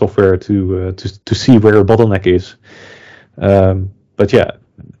visualization software to see where a bottleneck is. But yeah,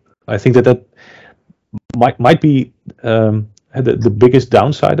 I think that might be the biggest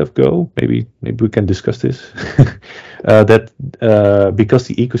downside of Go. Maybe we can discuss this. That because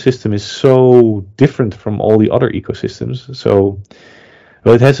the ecosystem is so different from all the other ecosystems. So,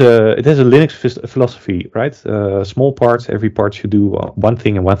 it has a Linux philosophy, right? Small parts, every part should do one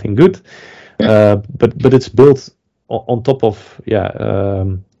thing and one thing good. But it's built on top of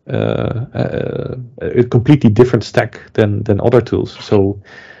a completely different stack than other tools. So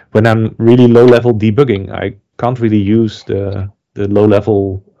when I'm really low level debugging, I can't really use the low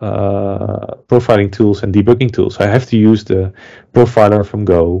level profiling tools and debugging tools. I have to use the profiler from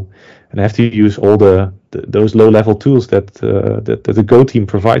Go, and I have to use all those low level tools that the Go team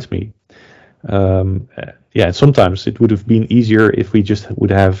provides me. Sometimes it would have been easier if we just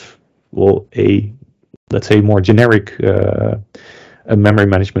would have a, let's say, more generic a memory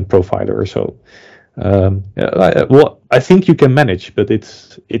management profiler or so. I think you can manage, but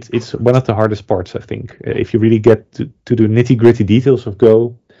it's one of the hardest parts. I think if you really get to the nitty gritty details of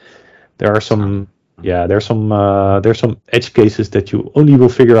Go, there are some edge cases that you only will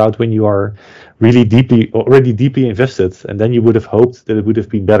figure out when you are really already deeply invested, and then you would have hoped that it would have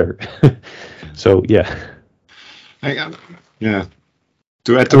been better. So yeah.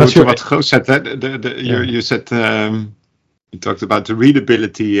 To add to what Go said, you said. You talked about the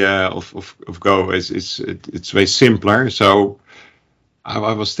readability of Go. It's way simpler. So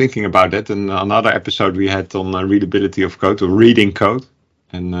I was thinking about that. And another episode we had on readability of code, or reading code,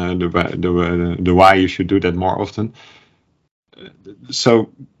 and the why you should do that more often. So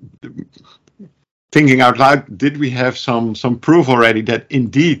thinking out loud, did we have some proof already that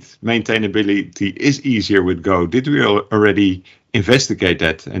indeed maintainability is easier with Go? Did we already investigate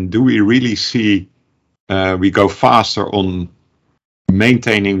that? And do we really see we go faster on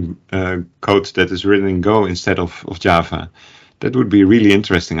maintaining code that is written in Go instead of Java? That would be really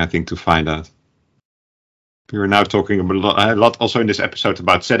interesting, I think, to find out. We were now talking a lot also in this episode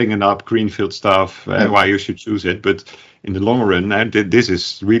about setting it up, greenfield stuff, why you should choose it. But in the long run, this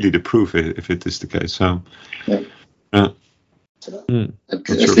is really the proof if it is the case. So, At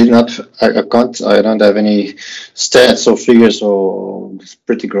least not. I don't have any stats or figures or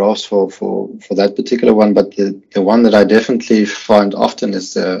pretty graphs for that particular one. But the one that I definitely find often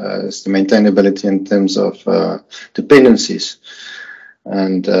is the maintainability in terms of dependencies.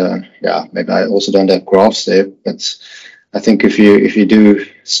 And maybe I also don't have graphs there, but I think if you do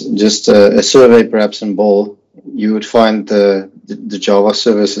just a survey perhaps in Bol, you would find the Java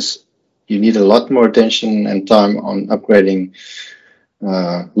services, you need a lot more attention and time on upgrading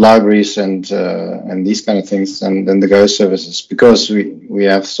libraries and these kind of things than the Go services, because we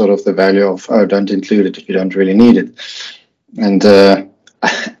have sort of the value of, don't include it if you don't really need it. And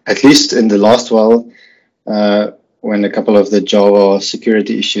at least in the last while, when a couple of the Java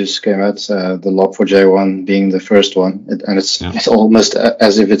security issues came out, the Log4j one being the first one, it's almost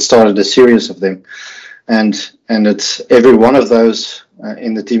as if it started a series of them, and it's every one of those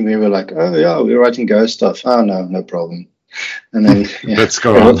in the team we were like, oh yeah, we're writing Go stuff. Oh no problem. And then let's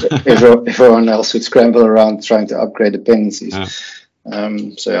go on. everyone else would scramble around trying to upgrade dependencies.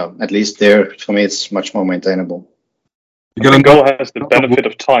 At least there for me it's much more maintainable. Go has the benefit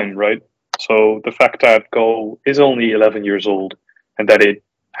of time, right? So the fact that Go is only 11 years old and that it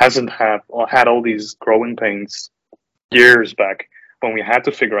hasn't had all these growing pains years back when we had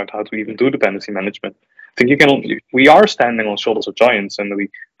to figure out how to even do dependency management. I think we are standing on shoulders of giants, and we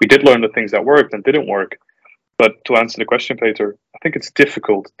did learn the things that worked and didn't work. But to answer the question, Peter, I think it's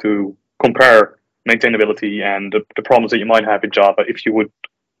difficult to compare maintainability and the problems that you might have in Java if you would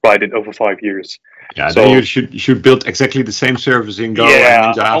write it over 5 years. Yeah, so then you should build exactly the same service in Go and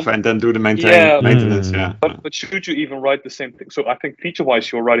in Java, and then do the maintenance. Yeah. But should you even write the same thing? So I think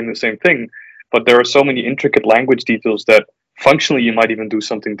feature-wise you're writing the same thing, but there are so many intricate language details that functionally you might even do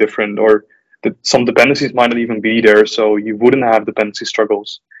something different, or some dependencies might not even be there, so you wouldn't have dependency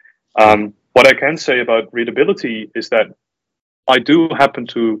struggles. What I can say about readability is that I do happen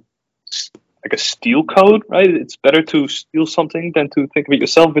to steal code, right? It's better to steal something than to think of it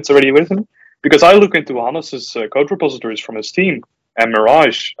yourself if it's already written. Because I look into Hannes's code repositories from his team and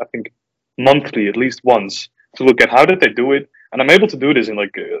Mirage, I think, monthly, at least once, to look at how did they do it. And I'm able to do this in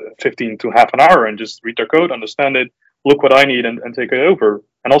 15 to half an hour and just read their code, understand it, look what I need and take it over.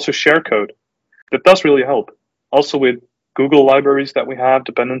 And also share code. That does really help. Also with Google libraries that we have,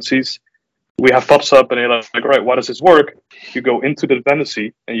 dependencies, we have pops up and you're like, right, why does this work? You go into the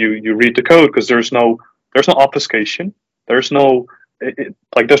dependency and you read the code, because there's no obfuscation. There's no 20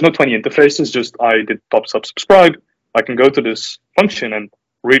 interfaces. Just I did pops up subscribe. I can go to this function and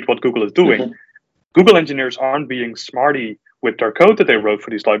read what Google is doing. Mm-hmm. Google engineers aren't being smarty with their code that they wrote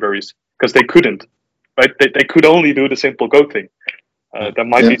for these libraries because they couldn't. Right? They could only do the simple Go thing. There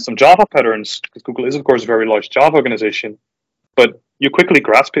might be some Java patterns, because Google is, of course, a very large Java organization, but you quickly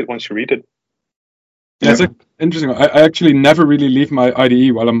grasp it once you read it. Yeah, it's interesting. I actually never really leave my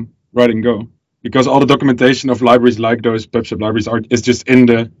IDE while I'm writing Go, because all the documentation of libraries like those PubSub libraries is just in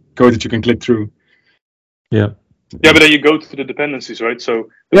the code that you can click through. Yeah. Yeah, but then you go to the dependencies, right? So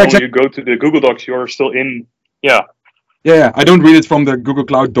when you go to the Google Docs, you're still in. Yeah. Yeah, I don't read it from the Google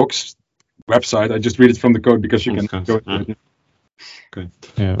Cloud Docs website. I just read it from the code, because you can go. Okay.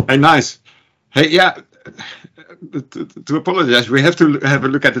 Yeah. Hey, nice. Hey, yeah. To apologize, we have to have a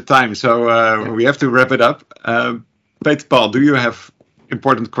look at the time, so we have to wrap it up. Peter Paul, do you have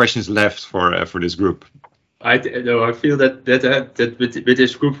important questions left for this group? I feel that with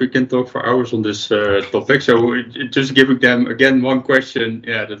this group we can talk for hours on this topic. So just giving them again one question.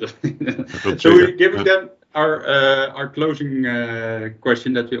 Yeah. So we're giving them our closing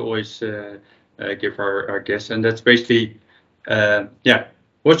question that we always give our guests, and that's basically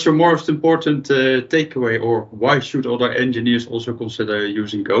what's your most important takeaway, or why should other engineers also consider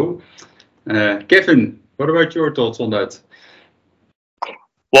using Go? Kevin, what about your thoughts on that?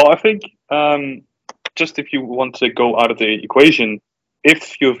 Well, I think just if you want to go out of the equation,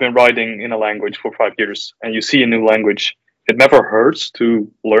 if you've been writing in a language for 5 years and you see a new language, it never hurts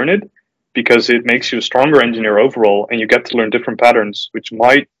to learn it, because it makes you a stronger engineer overall, and you get to learn different patterns, which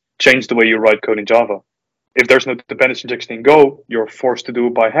might change the way you write code in Java. If there's no dependency injection in Go, you're forced to do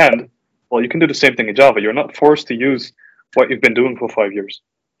it by hand. Well, you can do the same thing in Java. You're not forced to use what you've been doing for 5 years.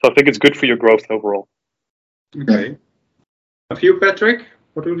 So I think it's good for your growth overall. Okay. A few, Patrick?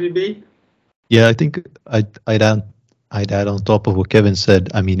 What would it be? Yeah, I think I'd add on top of what Kevin said.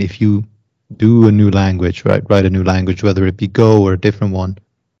 I mean, if you do a new language, right, write a new language, whether it be Go or a different one,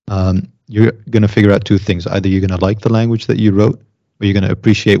 you're going to figure out two things. Either you're going to like the language that you wrote, or you're going to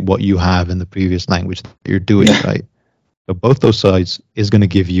appreciate what you have in the previous language that you're doing, right? So both those sides is going to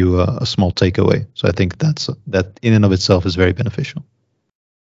give you a small takeaway. So I think that in and of itself is very beneficial.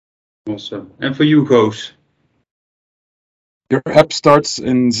 Awesome. And for you, Goos? Your app starts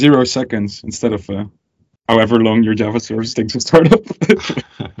in 0 seconds instead of however long your Java service takes to start up.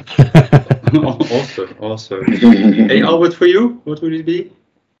 Awesome. Hey, Albert, for you, what would it be?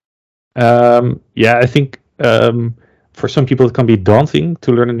 I think for some people it can be daunting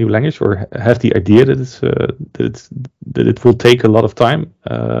to learn a new language or have the idea that it will take a lot of time.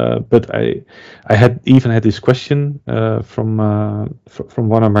 But I had this question from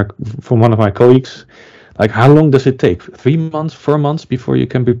one of my colleagues. Like, how long does it take? 3 months, 4 months before you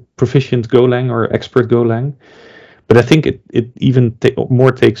can be proficient Golang or expert Golang? But I think it even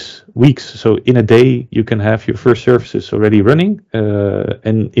more takes weeks. So in a day, you can have your first services already running.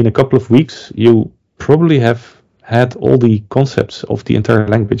 And in a couple of weeks, you probably have had all the concepts of the entire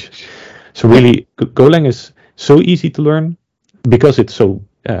language. So really, Golang is so easy to learn because it's so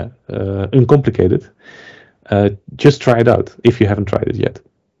uncomplicated. Just try it out if you haven't tried it yet.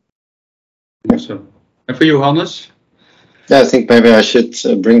 Awesome. And for you, Hannes? Yeah, I think maybe I should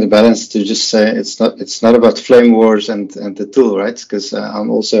bring the balance to just say it's not about flame wars and the tool, right? Because I'm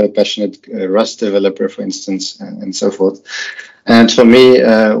also a passionate Rust developer, for instance, and so forth. And for me,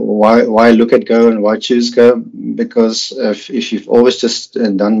 why look at Go and why choose Go? Because if you've always just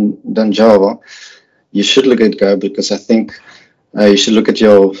done Java, you should look at Go, because I think you should look at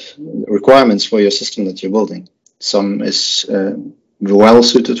your requirements for your system that you're building. Some is well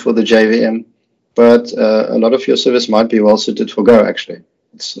suited for the JVM, but a lot of your service might be well suited for Go, actually.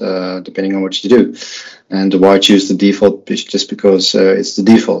 It's depending on what you do. And why choose the default? Just because it's the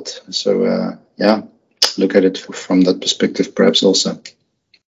default. So look at it from that perspective, perhaps also.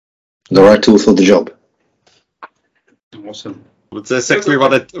 The right tool for the job. Awesome. Well, that's exactly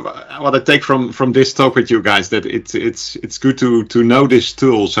what I take from this talk with you guys. That it's good to know this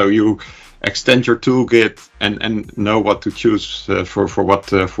tool, so you extend your toolkit and know what to choose for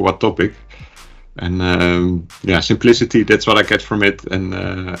what topic. And simplicity. That's what I get from it,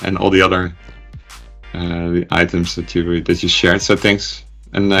 and all the other the items that you shared. So thanks.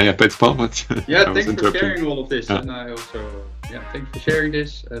 And Peter Paul, thanks for sharing all of this. And I also thanks for sharing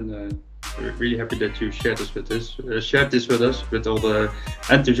this. And we're really happy that you shared this with us with all the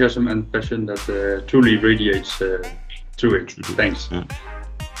enthusiasm and passion that truly radiates through it. Thanks. Yeah.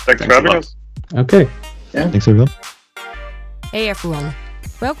 Thanks for having us. Okay. Yeah. Thanks, everyone. Hey, everyone.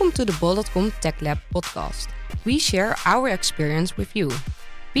 Welcome to the Bol.com Tech Lab podcast. We share our experience with you.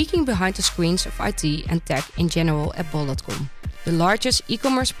 Peeking behind the screens of IT and tech in general at Bol.com, the largest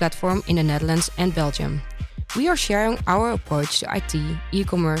e-commerce platform in the Netherlands and Belgium. We are sharing our approach to IT,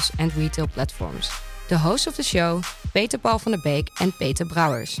 e-commerce and retail platforms. The hosts of the show, Peter Paul van der Beek and Peter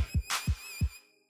Brouwers.